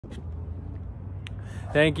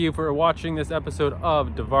Thank you for watching this episode of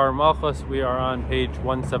Dvar Malchus. We are on page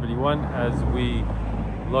 171 as we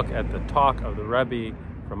look at the talk of the Rebbe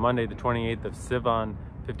from Monday the 28th of Sivan,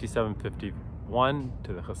 5751,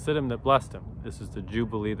 to the Chassidim that blessed him. This is the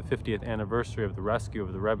Jubilee, the 50th anniversary of the rescue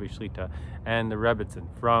of the Rebbe Shlita and the Rebbitzin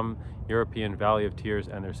from European Valley of Tears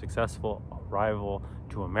and their successful arrival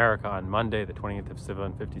to America on Monday the 28th of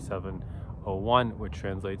Sivan, 5701, which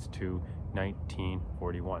translates to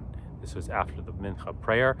 1941. This was after the Mincha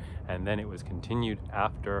prayer, and then it was continued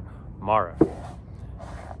after Marif.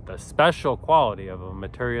 The special quality of a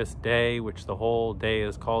Materius day, which the whole day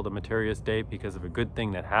is called a Materius day because of a good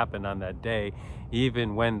thing that happened on that day,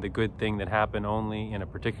 even when the good thing that happened only in a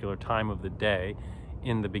particular time of the day,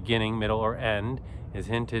 in the beginning, middle, or end, is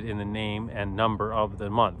hinted in the name and number of the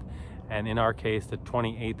month. And in our case, the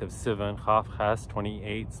 28th of Sivan, Chaf Ches,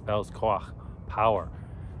 28 spells Koach, power.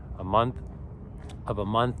 A month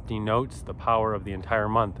denotes the power of the entire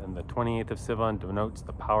month, and the 28th of Sivan denotes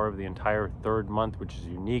the power of the entire third month, which is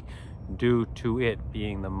unique due to it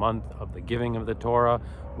being the month of the giving of the Torah,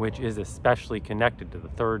 which is especially connected to the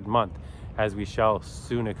third month, as we shall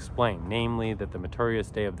soon explain, namely that the Materius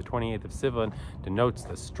day of the 28th of Sivan denotes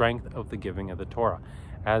the strength of the giving of the Torah,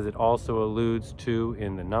 as it also alludes to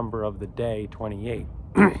in the number of the day, 28.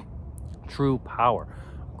 True power,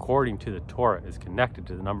 according to the Torah, is connected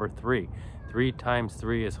to the number 3. 3 times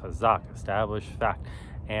 3 is chazak, established fact.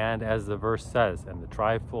 And as the verse says, and the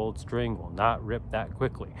trifold string will not rip that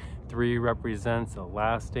quickly. 3 represents a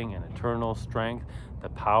lasting and eternal strength, the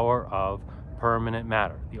power of permanent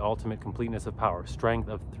matter, the ultimate completeness of power. Strength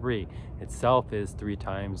of 3 itself is 3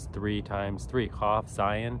 times 3 times 3. Chaf,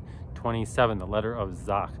 Zion, 27, the letter of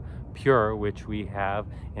Zach, pure, which we have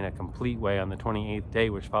in a complete way on the 28th day,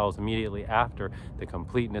 which follows immediately after the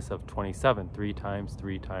completeness of 27, 3 times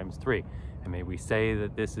 3 times 3. And may we say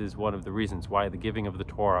that this is one of the reasons why the giving of the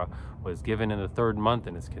Torah was given in the third month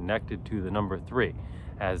and is connected to the number 3.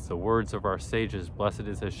 As the words of our sages, blessed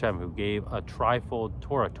is Hashem, who gave a trifold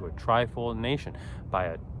Torah to a trifold nation by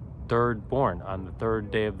a third born on the third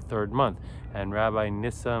day of the third month. And Rabbi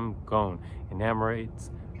Nissam Gon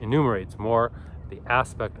enumerates more the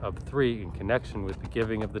aspect of 3 in connection with the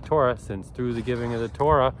giving of the Torah, since through the giving of the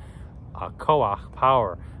Torah, a koach,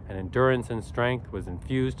 power, and endurance and strength was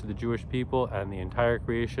infused to the Jewish people and the entire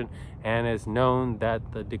creation, and is known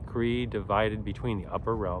that the decree divided between the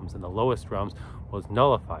upper realms and the lowest realms was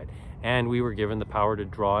nullified, and we were given the power to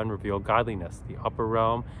draw and reveal godliness. The upper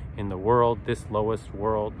realm in the world, this lowest,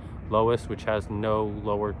 which has no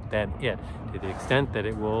lower than it, to the extent that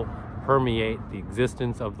it will permeate the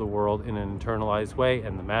existence of the world in an internalized way,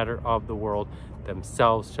 and the matter of the world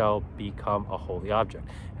themselves shall become a holy object.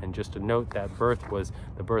 And just to note, that birth was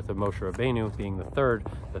the birth of Moshe Rabbeinu, being the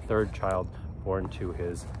third child born to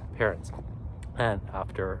his parents, and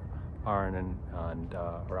after Aaron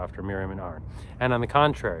or after Miriam and Aaron. And on the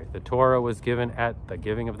contrary, the Torah was given at the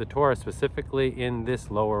giving of the Torah, specifically in this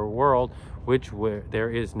lower world, where there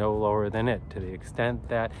is no lower than it, to the extent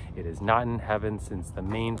that it is not in heaven, since the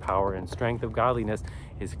main power and strength of godliness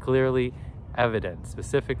is clearly evident,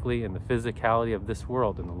 specifically in the physicality of this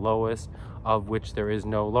world, in the lowest of which there is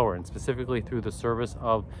no lower, and specifically through the service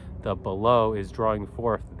of the below is drawing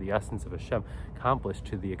forth the essence of Hashem, accomplished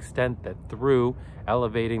to the extent that through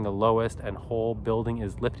elevating the lowest and whole building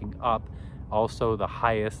is lifting up also the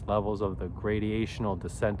highest levels of the gradational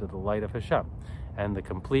descent of the light of Hashem. And the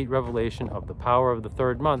complete revelation of the power of the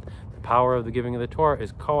third month, the power of the giving of the Torah,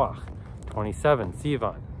 is Koach, 27,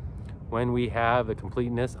 Sivan. When we have the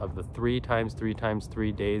completeness of the 3 times 3 times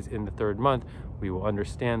 3 days in the third month, we will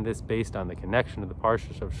understand this based on the connection of the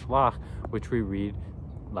Parshas of Shlach, which we read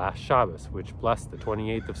last Shabbos, which blessed the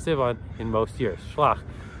 28th of Sivan in most years. Shlach,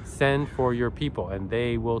 send for your people, and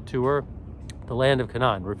they will tour the land of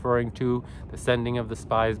Canaan, referring to the sending of the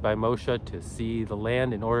spies by Moshe to see the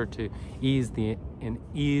land in order to ease the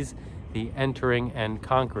entering and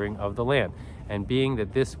conquering of the land. And being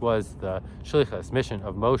that this was the shlichus mission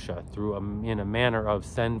of Moshe in a manner of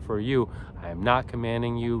send for you, I am not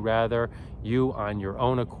commanding you, rather you on your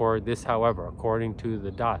own accord. This, however, according to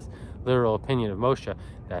the Das, literal opinion of Moshe,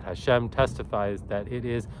 that Hashem testifies that it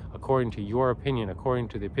is according to your opinion, according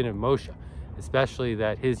to the opinion of Moshe, especially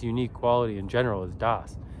that his unique quality in general is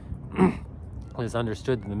Das. It is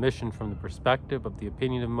understood that the mission from the perspective of the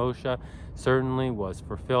opinion of Moshe certainly was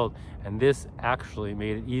fulfilled, and this actually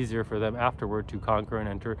made it easier for them afterward to conquer and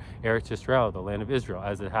enter Eretz Yisrael, the land of Israel,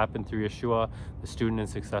 as it happened through Yeshua, the student and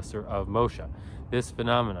successor of Moshe. This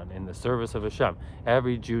phenomenon in the service of Hashem,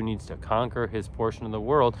 every Jew needs to conquer his portion of the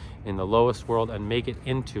world in the lowest world and make it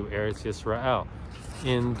into Eretz Yisrael.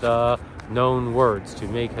 In the known words, to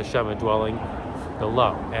make Hashem a dwelling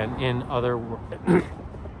below. And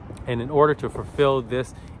in order to fulfill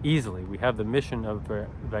this easily, we have the mission of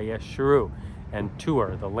Vayeshru and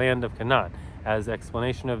Tur, the land of Canaan, as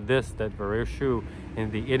explanation of this, that Vareshu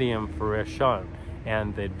in the idiom Vareshon,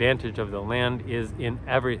 and the advantage of the land is in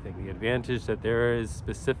everything. The advantage that there is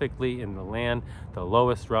specifically in the land, the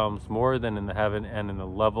lowest realms, more than in the heaven and in the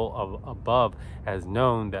level of above, as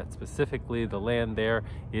known that specifically the land there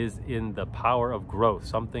is in the power of growth,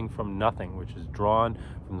 something from nothing, which is drawn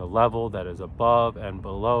from the level that is above and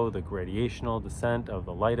below the gradational descent of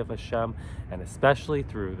the light of Hashem, and especially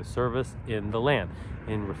through the service in the land,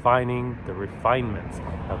 in refining the refinements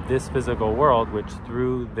of this physical world, which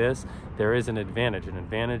through this there is an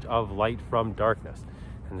advantage of light from darkness.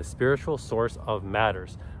 And the spiritual source of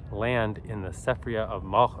matters land in the Sephria of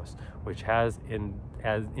Malchus, which has an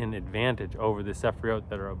advantage over the Sephiroth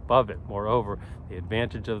that are above it. Moreover, the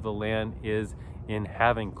advantage of the land is in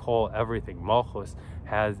having kol everything. Malchus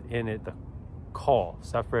has in it the kol,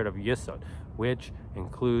 Sephirot of Yisod, which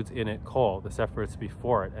includes in it kol, the Sephiroths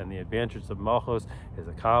before it, and the advantage of Malchus is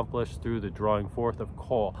accomplished through the drawing forth of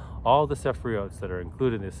kol, all the Sephiroths that are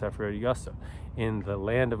included in the Sephirot Yisod in the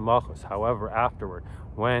land of Malchus. However, afterward,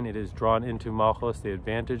 when it is drawn into Malchus, the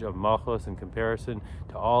advantage of Malchus in comparison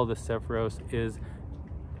to all the Sephiroths is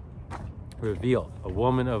revealed. A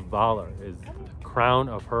woman of valor is the crown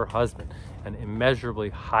of her husband, an immeasurably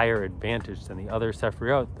higher advantage than the other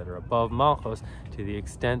Sephiroth that are above Malchus, to the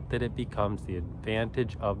extent that it becomes the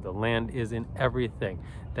advantage of the land is in everything,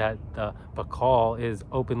 that the Bakal is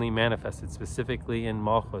openly manifested, specifically in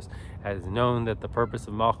Malchus, as known that the purpose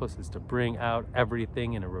of Malchus is to bring out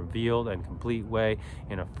everything in a revealed and complete way,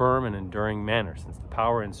 in a firm and enduring manner, since the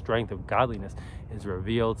power and strength of godliness is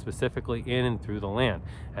revealed specifically in and through the land,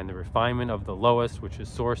 and the refinement of the lowest, which is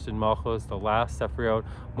sourced in Malchus, the last Sephiroth,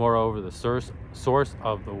 moreover the source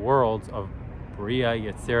of the worlds of Bria,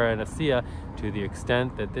 Yetzirah, and Asiya, to the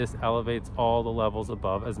extent that this elevates all the levels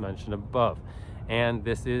above, as mentioned above. And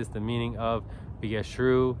this is the meaning of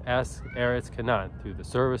V'yeshru es Eretz Canaan. Through the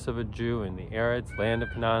service of a Jew in the Eretz, land of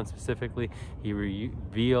Canaan specifically, he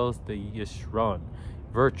reveals the Yishron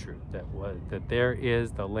virtue, that there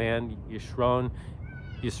is the land Yishron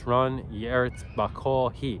Yeretz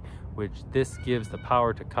Bakol He, which this gives the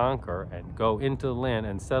power to conquer and go into the land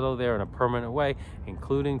and settle there in a permanent way,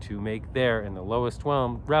 including to make there in the lowest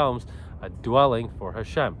realms a dwelling for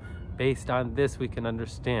Hashem. Based on this, we can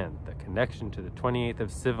understand the connection to the 28th of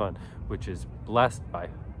Sivan, which is blessed by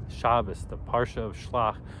Shabbos, the Parsha of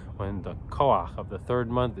Shlach, when the Koach of the third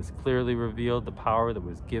month is clearly revealed, the power that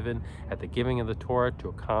was given at the giving of the Torah to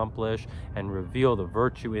accomplish and reveal the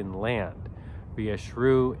virtue in land.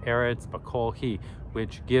 V'yeshru Eretz Bakol He,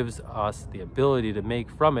 which gives us the ability to make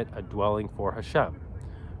from it a dwelling for Hashem.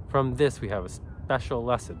 From this, we have a special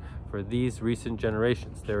lesson for these recent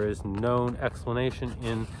generations. There is known explanation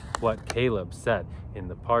in what Caleb said in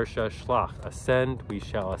the Parsha Shlach: ascend, we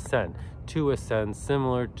shall ascend. To ascend,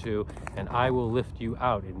 similar to, and I will lift you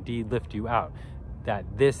out, indeed lift you out. That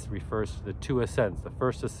this refers to the two ascents: the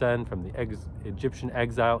first ascend from the Egyptian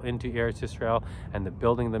exile into Eretz Yisrael and the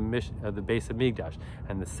building of the base of Mikdash,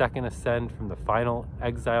 and the second ascend from the final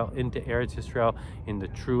exile into Eretz Yisrael in the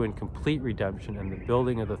true and complete redemption and the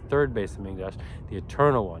building of the third base of Mikdash, the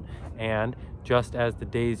eternal one. And just as the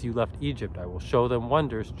days you left Egypt, I will show them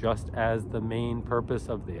wonders, just as the main purpose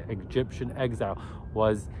of the Egyptian exile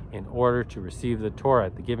was in order to receive the Torah,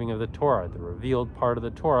 the giving of the Torah, the revealed part of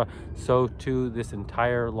the Torah, so too this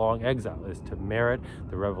entire long exile is to merit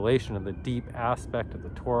the revelation of the deep aspect of the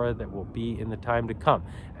Torah that will be in the time to come.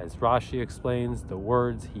 As Rashi explains, the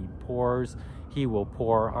words he will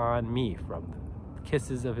pour on me from the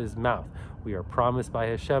kisses of his mouth. We are promised by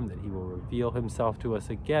Hashem that he will reveal himself to us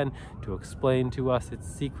again to explain to us its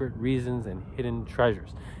secret reasons and hidden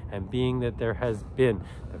treasures. And being that there has been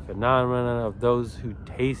the phenomenon of those who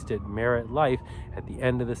taste it merit life at the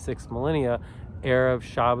end of the 6th millennia, Erev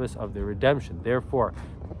Shabbos of the redemption. Therefore,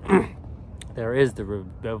 there is the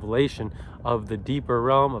revelation of the deeper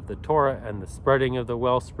realm of the Torah and the spreading of the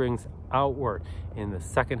well springs outward in the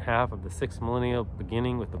second half of the 6th millennium,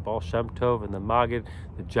 beginning with the Baal Shem Tov and the Maggid,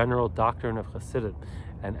 the general doctrine of Hasidut,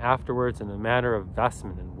 and afterwards in the matter of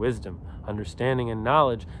vestment and wisdom, understanding and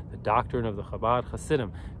knowledge, the doctrine of the Chabad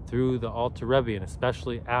Hasidim, through the Alter Rebbe, and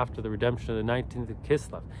especially after the redemption of the 19th of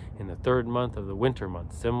Kislev, in the 3rd month of the winter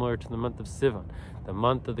month, similar to the month of Sivan, the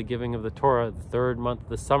month of the giving of the Torah, the 3rd month of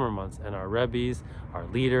the summer months, and our Rebbes, our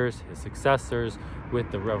leaders, his successors,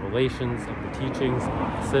 with the revelations of the teachings of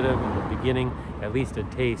Hasidim in the beginning, at least a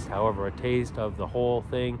taste, however, a taste of the whole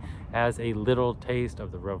thing, as a little taste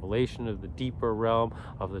of the revelation of the deeper realm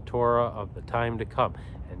of the Torah of the time to come.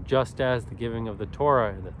 And just as the giving of the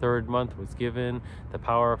Torah in the third month was given the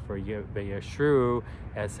power for Yeshru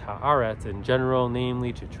as Haaretz in general,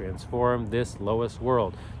 namely to transform this lowest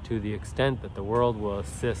world to the extent that the world will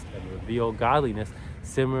assist and reveal godliness,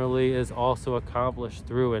 similarly is also accomplished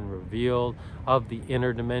through and revealed of the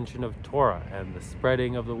inner dimension of Torah and the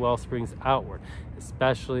spreading of the well springs outward,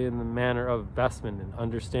 especially in the manner of investment and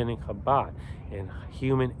understanding Chabad in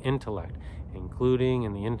human intellect, including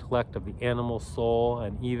in the intellect of the animal soul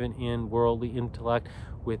and even in worldly intellect,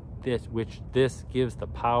 which this gives the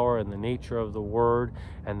power and the nature of the word,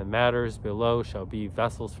 and the matters below shall be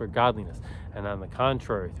vessels for godliness. And on the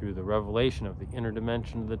contrary, through the revelation of the inner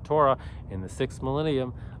dimension of the Torah in the 6th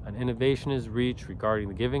millennium, an innovation is reached regarding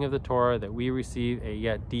the giving of the Torah, that we receive a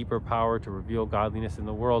yet deeper power to reveal godliness in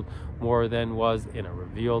the world, more than was in a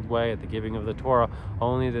revealed way at the giving of the Torah,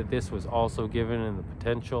 only that this was also given in the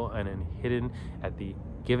potential and in hidden at the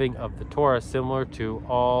giving of the Torah, similar to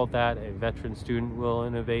all that a veteran student will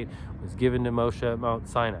innovate was given to Moshe at Mount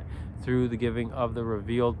Sinai, through the giving of the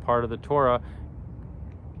revealed part of the Torah,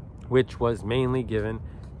 which was mainly given,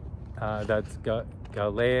 that's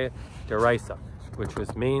Galei Deraisa, which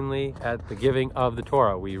was mainly at the giving of the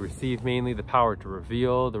Torah. We receive mainly the power to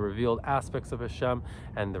reveal the revealed aspects of Hashem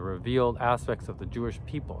and the revealed aspects of the Jewish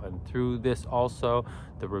people, and through this also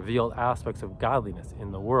the revealed aspects of godliness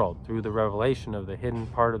in the world. Through the revelation of the hidden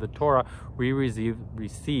part of the Torah, we receive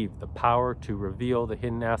the power to reveal the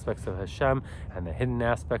hidden aspects of Hashem and the hidden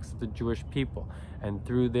aspects of the Jewish people, and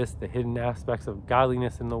through this the hidden aspects of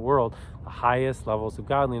godliness in the world, the highest levels of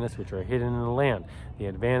godliness which are hidden in the land. The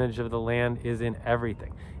advantage of the land is in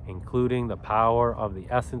everything, including the power of the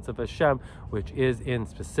essence of Hashem, which is in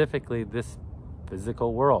specifically this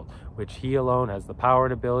physical world, which he alone has the power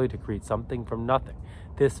and ability to create something from nothing.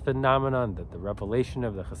 This phenomenon, that the revelation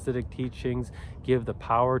of the Hasidic teachings give the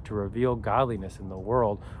power to reveal godliness in the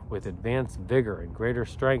world with advanced vigor and greater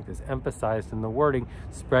strength, is emphasized in the wording,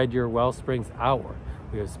 "Spread your well springs outward."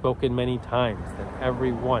 We have spoken many times that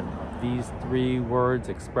every one of these 3 words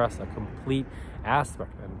express a complete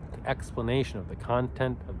aspect and explanation of the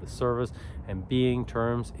content of the service and being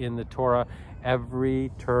terms in the Torah.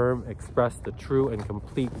 Every term expressed the true and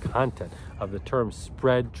complete content of the term.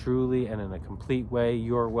 Spread truly and in a complete way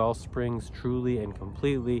your well springs truly and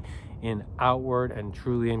completely in outward and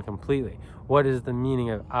truly and completely. What is the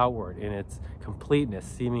meaning of outward? In its completeness,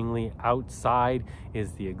 seemingly outside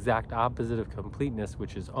is the exact opposite of completeness,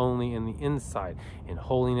 which is only in the inside, in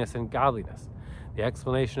holiness and godliness. The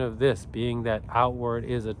explanation of this being that outward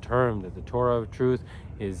is a term that the Torah of truth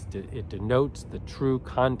it denotes the true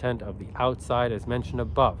content of the outside as mentioned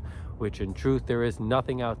above, which in truth there is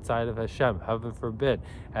nothing outside of Hashem, heaven forbid,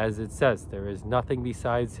 as it says, there is nothing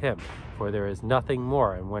besides him, for there is nothing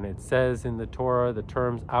more. And when it says in the Torah the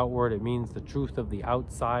terms outward, it means the truth of the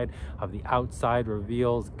outside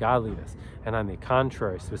reveals godliness. And on the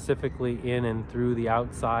contrary, specifically in and through the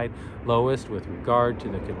outside, lowest with regard to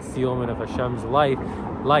the concealment of Hashem's light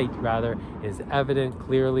is evident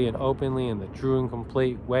clearly and openly in the true and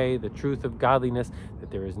complete way, the truth of godliness, that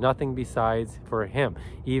there is nothing besides for him,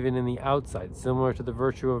 even in the outside, similar to the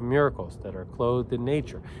virtue of miracles that are clothed in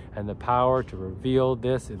nature. And the power to reveal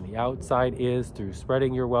this in the outside is through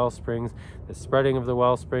spreading your well springs, the spreading of the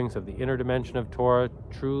well springs of the inner dimension of Torah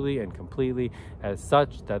truly and completely, as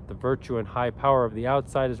such that the virtue and high power of the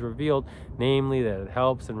outside is revealed, namely that it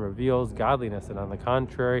helps and reveals godliness, and on the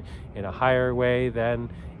contrary, in a higher way than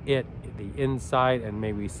it, the inside. And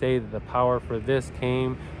may we say that the power for this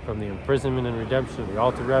came from the imprisonment and redemption of the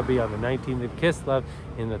Alter Rebbe on the 19th of Kislev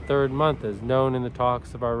in the 3rd month, as known in the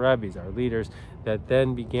talks of our Rebbes, our leaders, that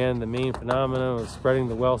then began the main phenomenon of spreading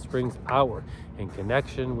the well springs outward in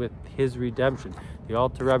connection with his redemption. The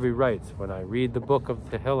Alter Rebbe writes, "When I read the book of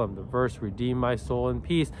Tehillim, the verse, 'Redeem my soul in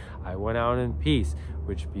peace,' I went out in peace,"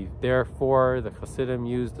 therefore the Chassidim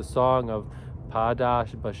used the song of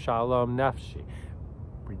Padash Bashalom Nefshi,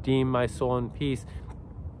 "Redeem my soul in peace,"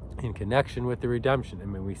 in connection with the redemption.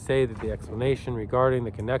 And when we say that the explanation regarding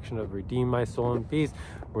the connection of "redeem my soul in peace"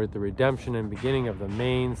 with the redemption and beginning of the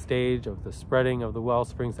main stage of the spreading of the well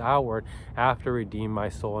springs outward, after "redeem my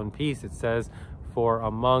soul in peace," it says, "For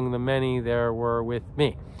among the many there were with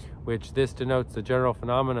me," which this denotes the general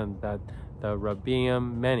phenomenon that the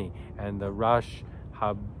Rabbiim many and the Rosh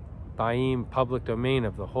Habayim public domain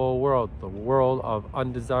of the whole world, the world of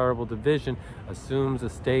undesirable division, assumes a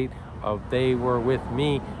state of "they were with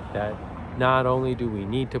me," that not only do we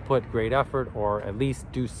need to put great effort, or at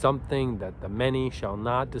least do something that the many shall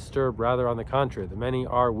not disturb, rather on the contrary, the many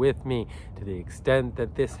are with me, to the extent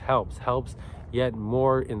that this helps yet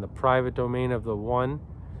more in the private domain of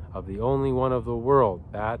the only one of the world,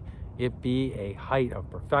 that it be a height of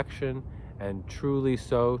perfection, and truly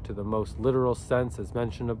so to the most literal sense as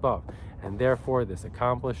mentioned above. And therefore this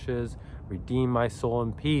accomplishes, redeem my soul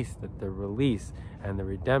in peace, that the release and the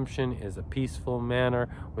redemption is a peaceful manner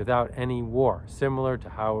without any war, similar to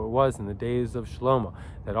how it was in the days of Shelema,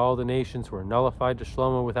 that all the nations were nullified to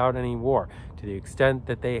Shelema without any war, to the extent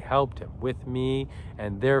that they helped him with me,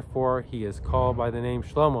 and therefore he is called by the name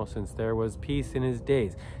Shlomo, since there was peace in his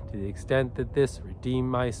days, to the extent that this redeem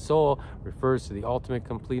my soul refers to the ultimate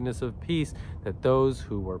completeness of peace, that those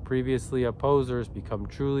who were previously opposers become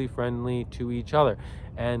truly friendly to each other,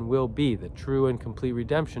 and will be the true and complete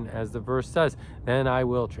redemption, as the verse says, then I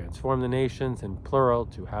will transform the nations, in plural,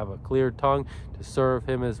 to have a clear tongue, to serve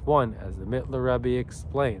him as one, as the Mittler Rebbe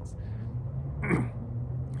explains.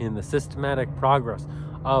 In the systematic progress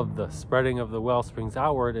of the spreading of the wellsprings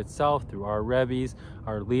outward itself through our Rebbes,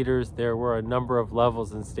 our leaders, there were a number of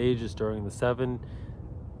levels and stages during the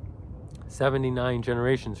 79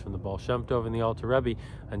 generations from the Baal Shem Tov and the Alter Rebbe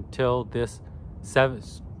until this 7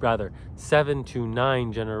 to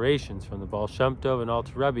 9 generations from the Baal Shem Tov and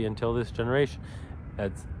Alter Rebbe until this generation.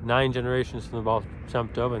 That's 9 generations from the Baal Shem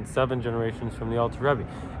Tov and 7 generations from the Alter Rebbe.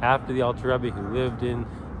 After the Alter Rebbe, who lived in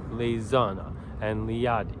Leizana and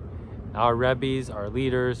Liadi, our Rebbes, our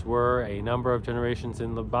leaders, were a number of generations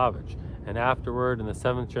in Lubavitcher, and afterward, in the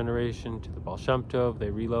 7th generation to the Baal Shem Tov, they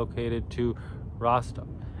relocated to Rostov,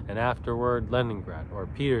 and afterward Leningrad, or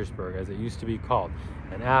Petersburg as it used to be called,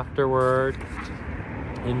 and afterward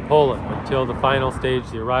in Poland, until the final stage,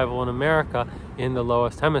 the arrival in America in the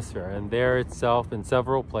lowest hemisphere, and there itself in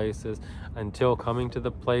several places, until coming to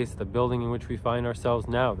the place, the building in which we find ourselves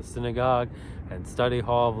now, the synagogue and study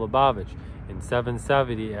hall of Lubavitcher, in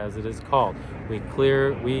 770 as it is called. We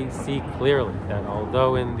see clearly that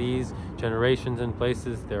although in these generations and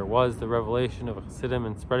places there was the revelation of Chassidim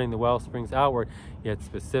and spreading the wellsprings outward, yet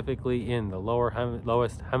specifically in the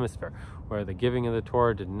lowest hemisphere, where the giving of the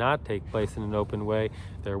Torah did not take place in an open way,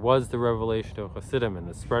 there was the revelation of Chassidim and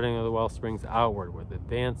the spreading of the wellsprings outward with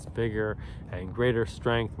advanced vigor and greater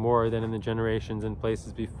strength, more than in the generations and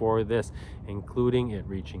places before this, including it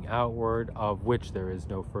reaching outward, of which there is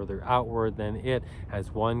no further outward than it,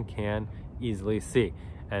 as one can easily see.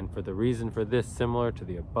 And for the reason for this, similar to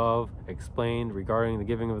the above explained regarding the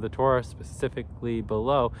giving of the Torah, specifically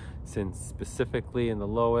below, since specifically in the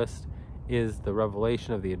lowest is the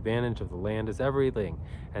revelation of the advantage of the land is everything,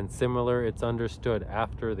 and similar it's understood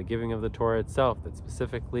after the giving of the Torah itself, that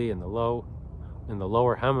specifically in the lower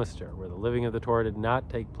hemisphere, where the living of the Torah did not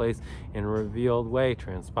take place in a revealed way,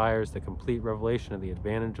 transpires the complete revelation of the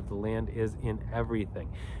advantage of the land is in everything.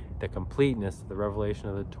 The completeness of the revelation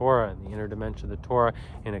of the Torah and the inner dimension of the Torah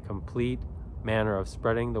in a complete manner of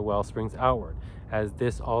spreading the wellsprings outward, as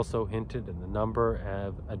this also hinted in the number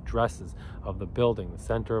of addresses of the building, the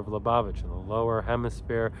center of Lubavitcher, in the lower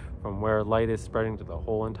hemisphere, from where light is spreading to the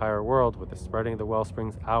whole entire world, with the spreading of the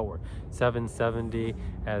wellsprings outward. 770,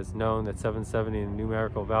 as known, that 770 in the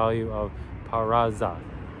numerical value of Parazah,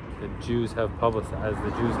 the Jews have publicized,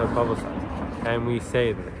 and we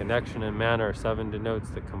say that the connection and manner of 7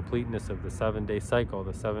 denotes the completeness of the 7-day cycle,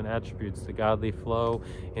 the 7 attributes, the godly flow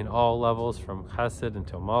in all levels from Chesed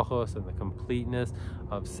until Malchus, and the completeness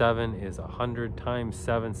of 7 is 100 times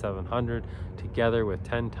 7, 700, together with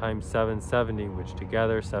 10 times 770, which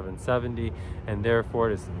together 770, and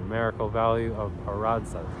therefore it is the numerical value of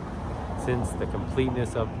Parazah. Since the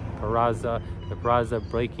completeness of Parazah, the Parazah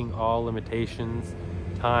breaking all limitations,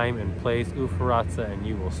 time and place, ufaratza, and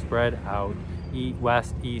you will spread out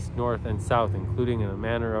west, east, north, and south, including in the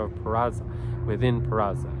manner of Parazah, within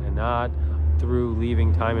Parazah, and not through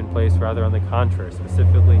leaving time and place, rather on the contrary,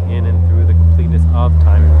 specifically in and through the completeness of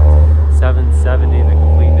time and place. 770, the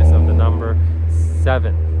completeness of the number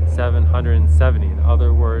 770. In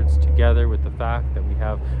other words, together with the fact that we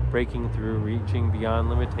have breaking through, reaching beyond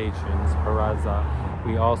limitations, Parazah,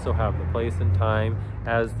 we also have the place and time,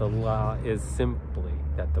 as the law is simply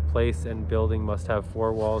that the place and building must have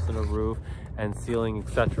 4 walls and a roof and ceiling,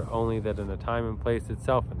 etc., only that in the time and place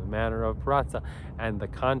itself, in the manner of Parazah, and the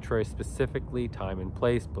contrary, specifically time and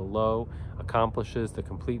place below, accomplishes the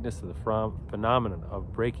completeness of the phenomenon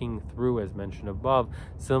of breaking through, as mentioned above,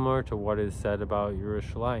 similar to what is said about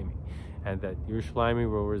Yerushalayim, and that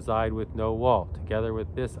Yerushalayim will reside with no wall. Together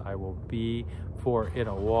with this, I will be for it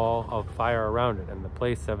a wall of fire around it, and the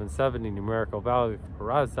place 770 numerical value for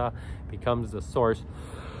Parazah becomes the source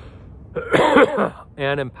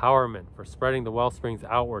and empowerment for spreading the wellsprings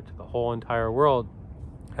outward to the whole entire world,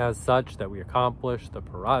 as such that we accomplish the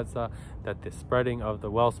Parazah, that the spreading of the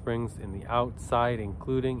wellsprings in the outside,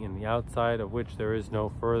 including in the outside of which there is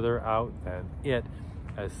no further out than it,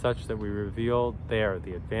 as such that we reveal there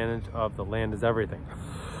the advantage of the land is everything.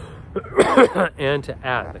 And to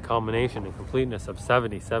add the culmination and completeness of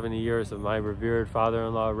 70 years of my revered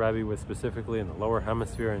father-in-law Rebbe was specifically in the lower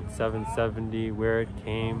hemisphere in 770, where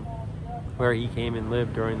he came and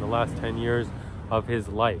lived during the last 10 years of his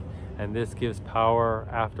life. And this gives power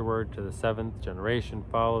afterward to the 7th generation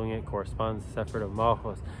following it, corresponds to Sefer of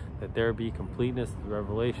Malchus, that there be completeness of the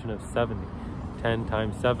revelation of 70, 10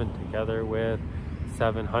 times 7 together with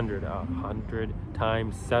 700, 100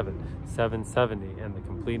 times 7, 770, and the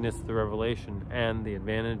completeness of the revelation and the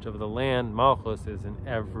advantage of the land, Malchus, is in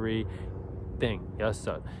everything,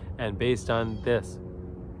 Yasod. And based on this,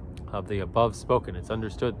 of the above spoken, it's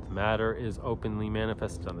understood the matter is openly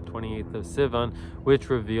manifested on the 28th of Sivan, which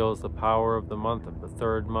reveals the power of the month of the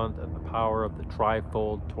 3rd month and the power of the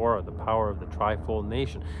trifold Torah, the power of the trifold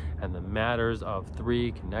nation, and the matters of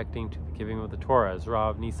 3 connecting to the giving of the Torah, as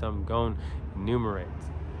Rav Nisam Gon enumerates.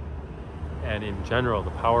 And in general, the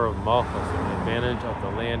power of Malchus and the advantage of the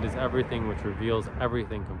land is everything, which reveals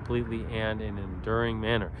everything completely and in an enduring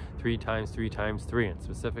manner, 3 times 3 times 3, and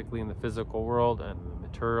specifically in the physical world and the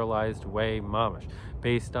materialized way, mamash.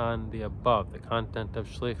 Based on the above, the content of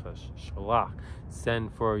Shlach,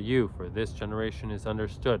 send for you, for this generation is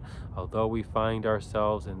understood. Although we find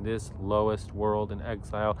ourselves in this lowest world in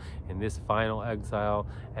exile, in this final exile,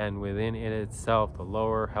 and within it itself, the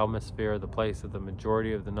lower hemisphere, the place of the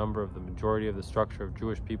majority of the number of the majority of the structure of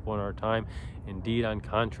Jewish people in our time, indeed on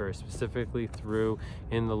contrary, specifically through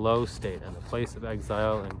in the low state, and the place of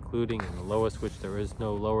exile, including in the lowest, which there is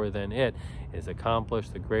no lower than it, is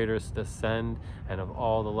accomplished the greatest descend, and of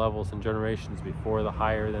all the levels and generations before the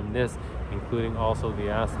higher than this, including also the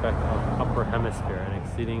aspect of upper hemisphere, an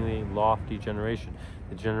exceedingly lofty generation,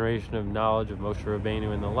 the generation of knowledge of Moshe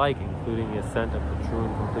Rabbeinu and the like, including the ascent of the true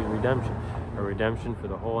and complete redemption, a redemption for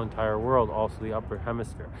the whole entire world, also the upper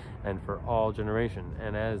hemisphere, and for all generation.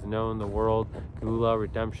 And as known, the world Gula,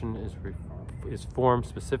 redemption, is formed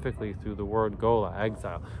specifically through the word Gola,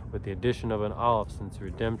 exile, with the addition of an aleph, since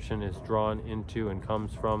redemption is drawn into and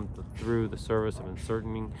comes from through the service of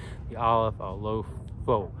inserting the aleph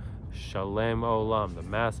alofo, Shalem Olam, the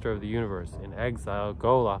master of the universe, in exile,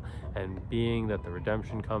 Gola, and being that the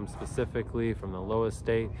redemption comes specifically from the lowest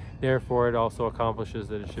state, therefore it also accomplishes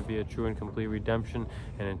that it should be a true and complete redemption,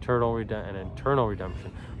 an eternal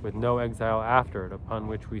redemption, with no exile after it, upon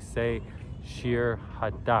which we say Shir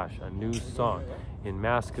Hadash, a new song, in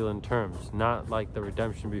masculine terms, not like the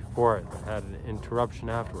redemption before it, that had an interruption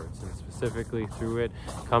afterwards, and specifically through it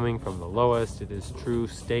coming from the lowest, it is true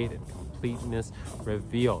state and completeness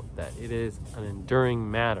revealed, that it is an enduring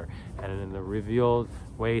matter, and in the revealed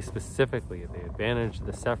way specifically, the advantage of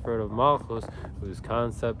the Sefer of Malchus, whose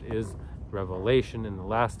concept is revelation in the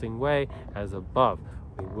lasting way, as above,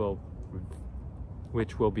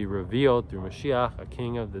 which will be revealed through Mashiach, a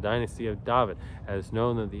king of the dynasty of David, as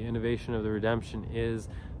known that the innovation of the redemption is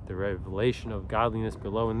the revelation of godliness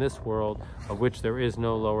below in this world, of which there is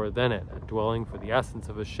no lower than it, a dwelling for the essence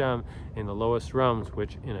of Hashem in the lowest realms,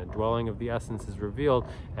 which in a dwelling of the essence is revealed,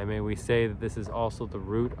 and may we say that this is also the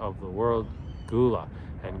root of the world Gula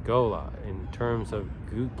and Gola, in terms of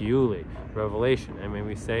Giuli, revelation, and may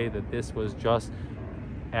we say that this was just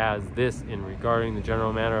as this in regarding the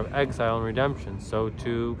general manner of exile and redemption, so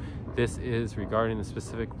too this is regarding the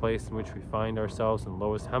specific place in which we find ourselves in the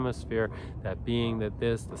lowest hemisphere, that being that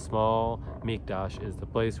this, the small Mikdash, is the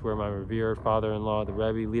place where my revered father-in-law, the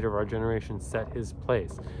Rebbe, leader of our generation, set his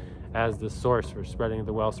place as the source for spreading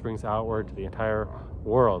the well springs outward to the entire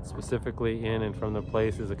world, specifically in and from the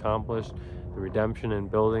place is accomplished the redemption and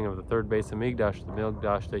building of the 3rd base of Mikdash, the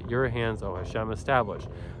Mikdash that your hands, O Hashem, established.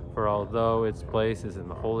 For although its place is in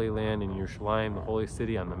the Holy Land, in Yerushalayim, the holy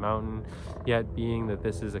city on the mountain, yet being that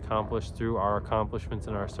this is accomplished through our accomplishments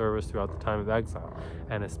in our service throughout the time of exile,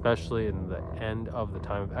 and especially in the end of the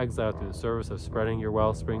time of exile through the service of spreading your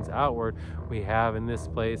well springs outward, we have in this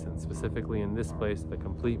place, and specifically in this place, the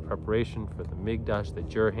complete preparation for the Mikdash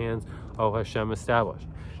that your hands, O Hashem, established.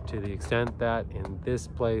 To the extent that in this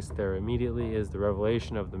place there immediately is the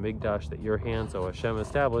revelation of the Mikdash that your hands, O Hashem,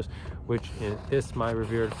 established, which in this my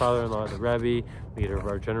revered father-in-law, the Rebbe, leader of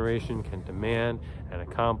our generation, can demand and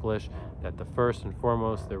accomplish, that the first and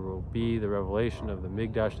foremost there will be the revelation of the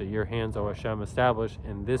Mikdash that your hands, O Hashem, established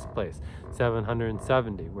in this place,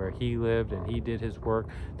 770, where he lived and he did his work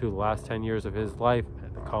through the last 10 years of his life,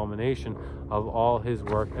 at the culmination of all his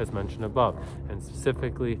work as mentioned above, and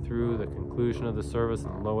specifically through the conclusion of the service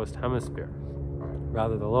in the lowest hemisphere,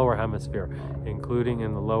 rather the lower hemisphere, including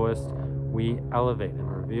in the lowest, we elevate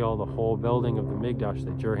and reveal the whole building of the Mikdash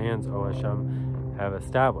that your hands, O Hashem, have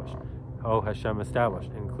established. O Hashem,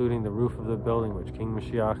 established, including the roof of the building which King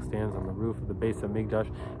Mashiach stands on the roof of the base of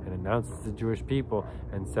Migdash and announces to the Jewish people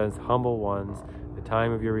and says, humble ones, the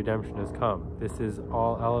time of your redemption has come. This is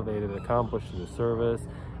all elevated, accomplished through the service,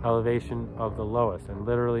 elevation of the lowest, and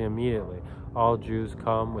literally immediately all Jews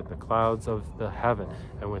come with the clouds of the heaven,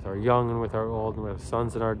 and with our young and with our old, and with our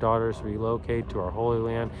sons and our daughters relocate to our holy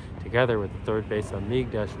land, together with the third base of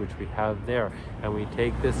Migdash, which we have there, and we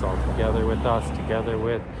take this all together with us, together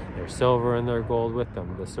with their silver and their gold with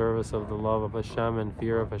them, the service of the love of Hashem and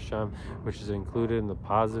fear of Hashem, which is included in the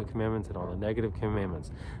positive commandments and all the negative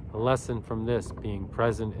commandments. The lesson from this, being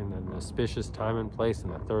present in an auspicious time and place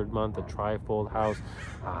in the third month, a trifold house,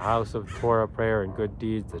 a house of Torah prayer and good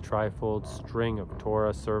deeds, the trifold string of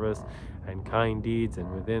Torah service and kind deeds,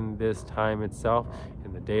 and within this time itself,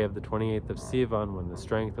 in the day of the 28th of Sivan, when the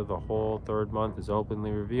strength of the whole third month is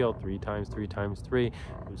openly revealed 3 times 3 times 3,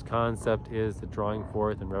 whose concept is the drawing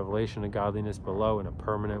forth and revelation of godliness below in a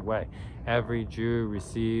permanent way. Every Jew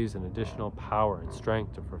receives an additional power and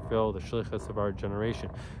strength to fulfill the shlichus of our generation,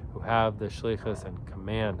 who have the shlichus and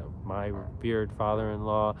command of my revered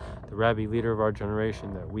father-in-law, the Rebbe, leader of our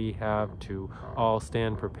generation, that we have to all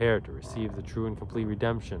stand prepared to receive the true and complete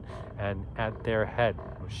redemption, and at their head,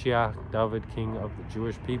 Moshiach, David, king of the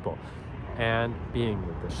Jewish people, and being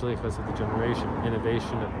with the shlichus of the generation,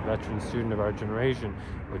 innovation of the veteran student of our generation,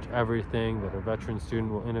 which everything that a veteran student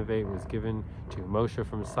will innovate was given to Moshe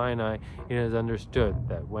from Sinai. It is understood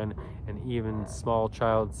that when an even small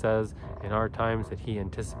child says in our times that he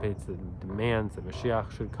anticipates the demands that Mashiach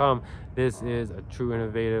should come, this is a true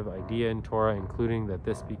innovative idea in Torah, including that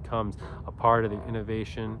this becomes a part of the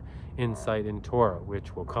innovation insight in Torah,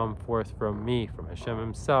 which will come forth from me, from Hashem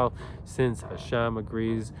himself, since Hashem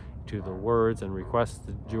agrees to the words and requests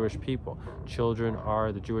the Jewish people. Children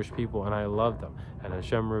are the Jewish people, and I love them. And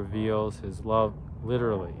Hashem reveals his love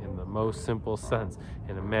literally in the most simple sense,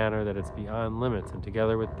 in a manner that it's beyond limits, and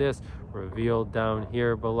together with this, revealed down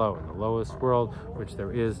here below, in the lowest world, which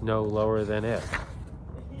there is no lower than it.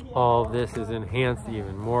 All this is enhanced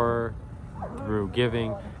even more through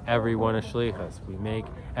giving everyone a shlichus. We make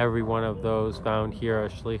every one of those found here a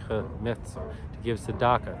shlicha mitzvah, to give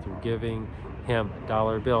tzedakah, through giving him a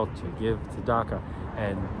dollar bill to give tzedakah,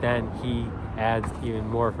 and then he adds even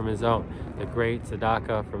more from his own. The great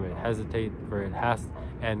tzedakah from it hesitate, for it has,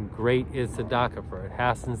 and great is tzedakah, for it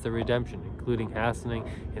hastens the redemption, including hastening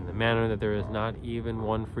in the manner that there is not even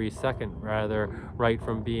one free second, rather right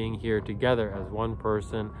from being here together as one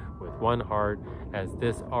person with one heart, as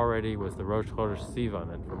this already was the Rosh Chodesh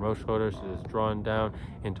Sivan, and from Rosh Chodesh it is drawn down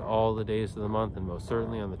into all the days of the month, and most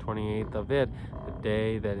certainly on the 28th of it, the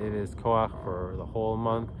day that it is Koach for the whole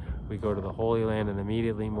month, we go to the Holy Land, and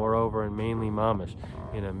immediately, moreover, and mainly mamish,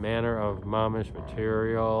 in a manner of mamish,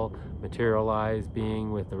 materialized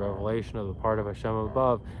being with the revelation of the part of Hashem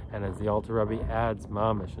above, and as the Alter Rebbe adds,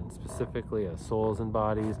 mamish, and specifically as souls and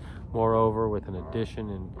bodies, moreover, with an addition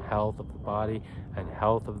in health of the body and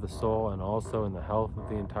health of the soul, and also in the health of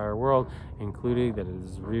the entire world, including that it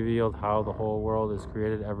is revealed how the whole world is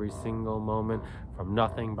created every single moment from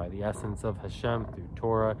nothing by the essence of Hashem through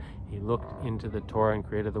Torah. He looked into the Torah and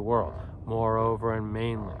created the world. Moreover, and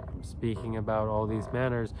mainly from speaking about all these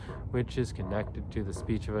manners, which is connected to the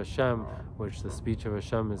speech of Hashem, which the speech of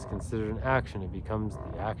Hashem is considered an action. It becomes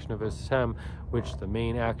the action of Hashem, which the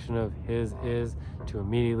main action of his is to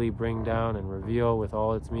immediately bring down and reveal with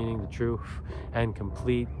all its meaning the true and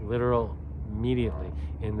complete, literal, immediately,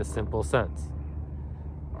 in the simple sense.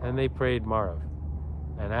 And they prayed Marav,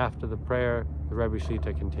 and after the prayer, the Rebbe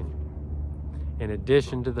Shlita continued. In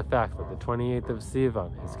addition to the fact that the 28th of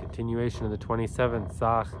Sivan is continuation of the 27th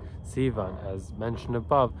Zach Sivan, as mentioned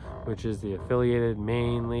above, which is the affiliated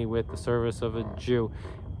mainly with the service of a Jew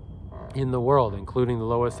in the world, including the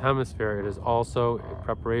lowest hemisphere, it is also a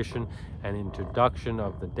preparation and introduction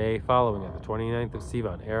of the day following it, the 29th of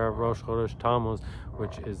Sivan, Erev Rosh Chodesh Tammuz,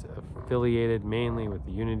 which is affiliated mainly with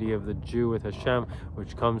the unity of the Jew with Hashem,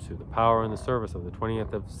 which comes through the power and the service of the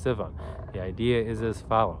 20th of Sivan. The idea is as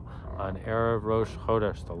follows. On Erev Rosh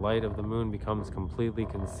Chodesh, the light of the moon becomes completely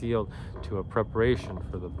concealed to a preparation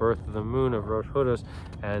for the birth of the moon of Rosh Chodesh,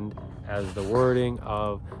 and as the wording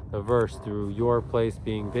of the verse, through your place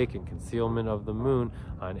being vacant, concealment of the moon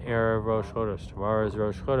on Erev Rosh Chodesh. Tomorrow is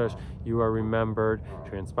Rosh Chodesh, you are remembered,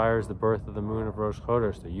 transpires the birth of the moon of Rosh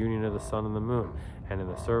Chodesh, the union of the sun and the moon, and in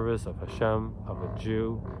the service of Hashem, of a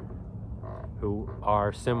Jew, who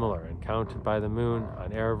are similar and counted by the moon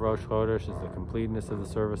on Erev Rosh Chodesh is the completeness of the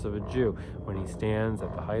service of a Jew, when he stands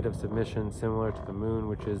at the height of submission similar to the moon,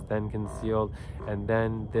 which is then concealed, and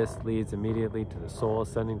then this leads immediately to the soul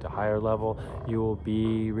ascending to higher level. You will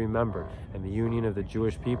be remembered, and the union of the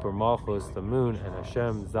Jewish people, Malchus, the moon, and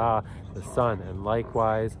Hashem, Zah, the sun, and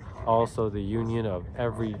likewise also the union of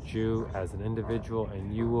every Jew as an individual,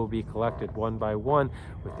 and you will be collected one by one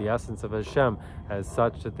with the essence of Hashem, as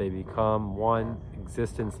such that they become one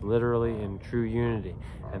existence literally in true unity,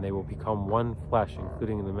 and they will become one flesh,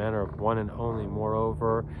 including in the manner of one and only,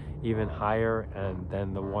 moreover, even higher and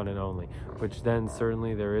then the one and only, which then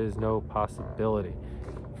certainly there is no possibility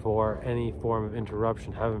for any form of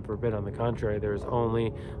interruption, heaven forbid. On the contrary, there is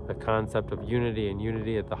only the concept of unity, and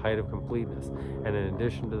unity at the height of completeness. And in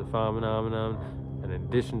addition to the phenomena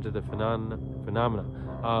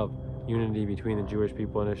of unity between the Jewish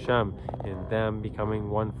people and Hashem, in them becoming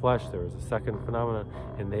one flesh, there is a second phenomenon,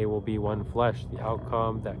 and they will be one flesh. The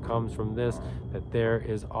outcome that comes from this, that there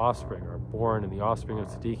is offspring, or born in the offspring of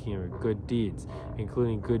tzaddikim, or good deeds,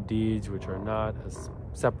 including good deeds which are not a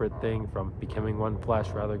separate thing from becoming one flesh,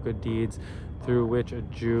 rather good deeds through which a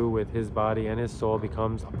Jew with his body and his soul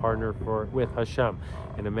becomes a partner with Hashem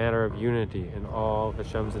in a matter of unity in all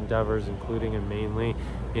Hashem's endeavors, including and mainly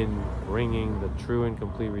in bringing the true and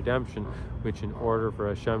complete redemption, which in order for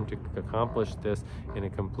Hashem to accomplish this in a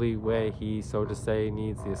complete way, he, so to say,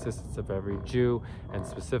 needs the assistance of every Jew, and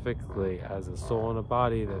specifically as a soul and a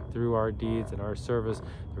body, that through our deeds and our service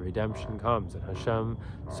the redemption comes. And Hashem,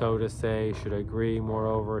 so to say, should agree.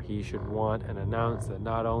 Moreover, he should want and announce that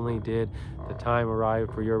not only did the time arrive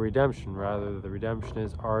for your redemption, rather the redemption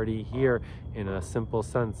is already here in a simple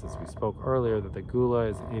sense, as we spoke earlier, that the gula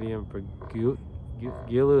is an idiom for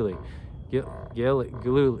giluli,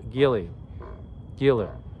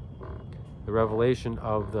 the revelation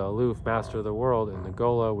of the aloof master of the world, and the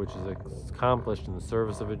gola, which is accomplished in the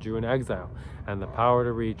service of a Jew in exile, and the power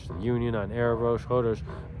to reach the union on Erev Rosh Chodesh,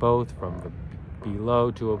 both from the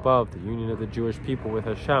below to above, the union of the Jewish people with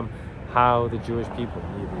Hashem, how the Jewish people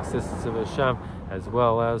need the assistance of Hashem, as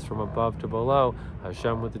well as from above to below,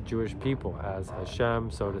 Hashem with the Jewish people, as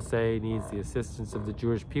Hashem, so to say, needs the assistance of the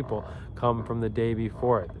Jewish people, come from the day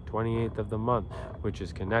before it, the 28th of the month, which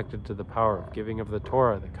is connected to the power of giving of the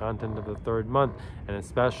Torah, the content of the third month, and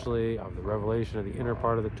especially of the revelation of the inner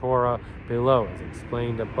part of the Torah below, as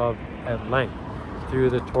explained above at length. Through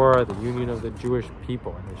the Torah, the union of the Jewish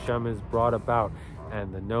people and Hashem is brought about,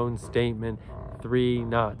 and the known statement, 3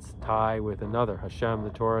 knots tie with another, Hashem, the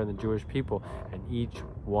Torah, and the Jewish people, and each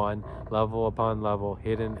one level upon level,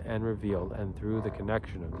 hidden and revealed, and through the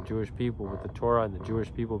connection of the Jewish people with the Torah, and the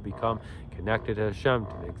Jewish people become connected to Hashem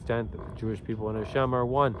to the extent that the Jewish people and Hashem are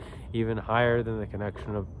one, even higher than the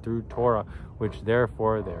connection of through Torah, which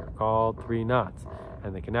therefore they are called 3 knots.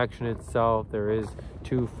 And the connection itself, there is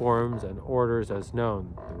 2 forms and orders as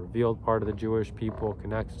known. The revealed part of the Jewish people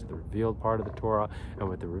connects to the revealed part of the Torah and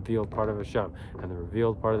with the revealed part of Hashem. And the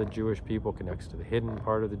revealed part of the Jewish people connects to the hidden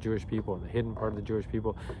part of the Jewish people, and the hidden part of the Jewish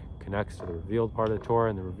people connects to the revealed part of the Torah,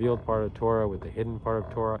 and the revealed part of Torah with the hidden part of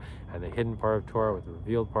Torah, and the hidden part of Torah with the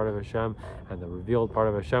revealed part of Hashem, and the revealed part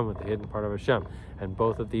of Hashem with the hidden part of Hashem. And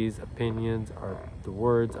both of these opinions are the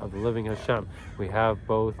words of the living Hashem. We have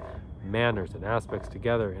both manners and aspects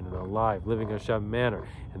together in an alive, living Hashem manner,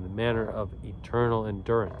 in the manner of eternal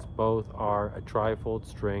endurance. Both are a trifold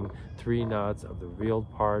string, 3 knots of the revealed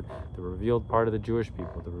part of the Jewish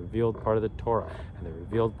people, the revealed part of the Torah, and the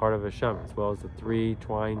revealed part of Hashem, as well as the 3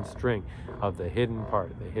 twined string of the hidden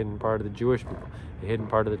part of the Jewish people, the hidden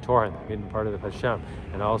part of the Torah, and the hidden part of the Hashem,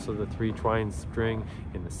 and also the 3 twined string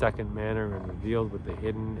in the second manner, and revealed with the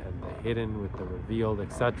hidden, and the hidden with the revealed,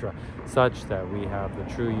 etc., such that we have the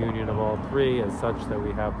true union of all 3, as such that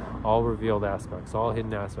we have all revealed aspects, all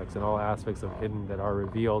hidden aspects, and all aspects of hidden that are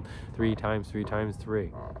revealed 3 times 3 times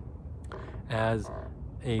 3, as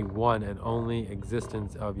a one and only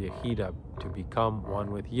existence of Yehida to become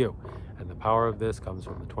one with you. And the power of this comes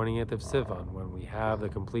from the 28th of Sivan, when we have the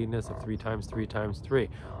completeness of 3 times 3 times 3,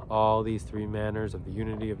 all these 3 manners of the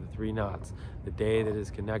unity of the 3 knots, the day that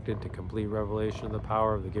is connected to complete revelation of the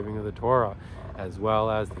power of the giving of the Torah, as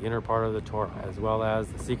well as the inner part of the Torah, as well as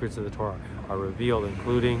the secrets of the Torah, are revealed,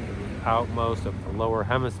 including in the outmost of the lower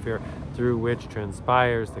hemisphere, through which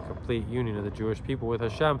transpires the complete union of the Jewish people with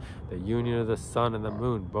Hashem, the union of the sun and the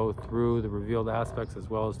moon, both through the revealed aspects as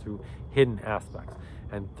well as through hidden aspects.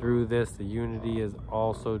 And through this, the unity is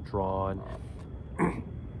also drawn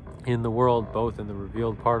in the world, both in the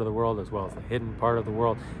revealed part of the world as well as the hidden part of the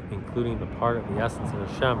world, including the part of the essence of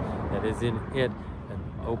Hashem that is in it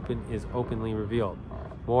and is openly revealed.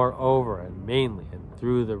 Moreover, and mainly, and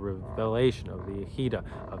through the revelation of the Yechida,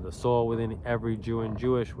 of the soul within every Jew and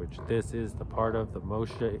Jewish, which this is the part of the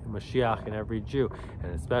Mashiach in every Jew,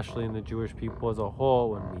 and especially in the Jewish people as a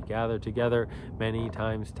whole, when we gather together many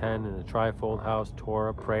times 10 in the trifold house,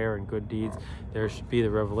 Torah, prayer, and good deeds, there should be the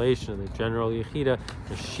revelation of the general Yechida,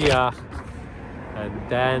 Mashiach, and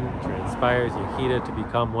then transpires Yechida to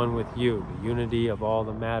become one with you, the unity of all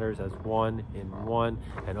the matters as one in one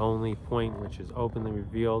and only point, which is openly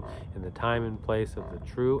revealed in the time and place of the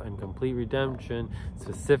true and complete redemption,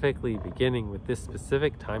 specifically beginning with this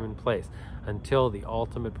specific time and place, until the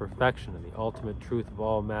ultimate perfection and the ultimate truth of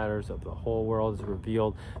all matters of the whole world is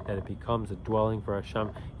revealed, that it becomes a dwelling for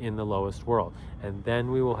Hashem in the lowest world. And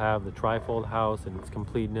then we will have the trifold house in its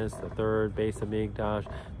completeness, the third base of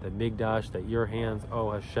Migdash, the Migdash that your hands, O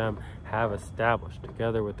Hashem, have established,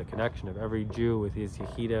 together with the connection of every Jew with his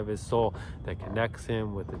Yechida of his soul that connects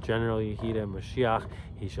him with the general Yechida Mashiach.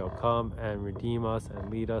 He shall come and redeem us and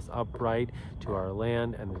lead us upright to our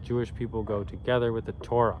land, and the Jewish people go together with the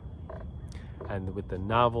Torah and with the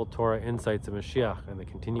novel Torah insights of Mashiach and the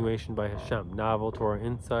continuation by Hashem. Novel Torah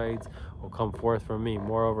insights will come forth from me,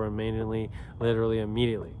 moreover, mainly, literally,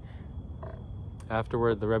 immediately.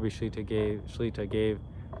 Afterward, the Rebbe Shlita gave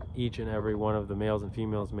each and every one of the males and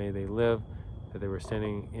females, may they live, that they were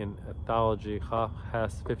standing in anthology,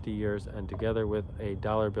 has 50 years, and together with a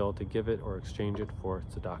dollar bill to give it or exchange it for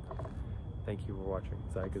tzedakah. Thank you for watching.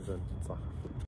 Zelle and Shlach.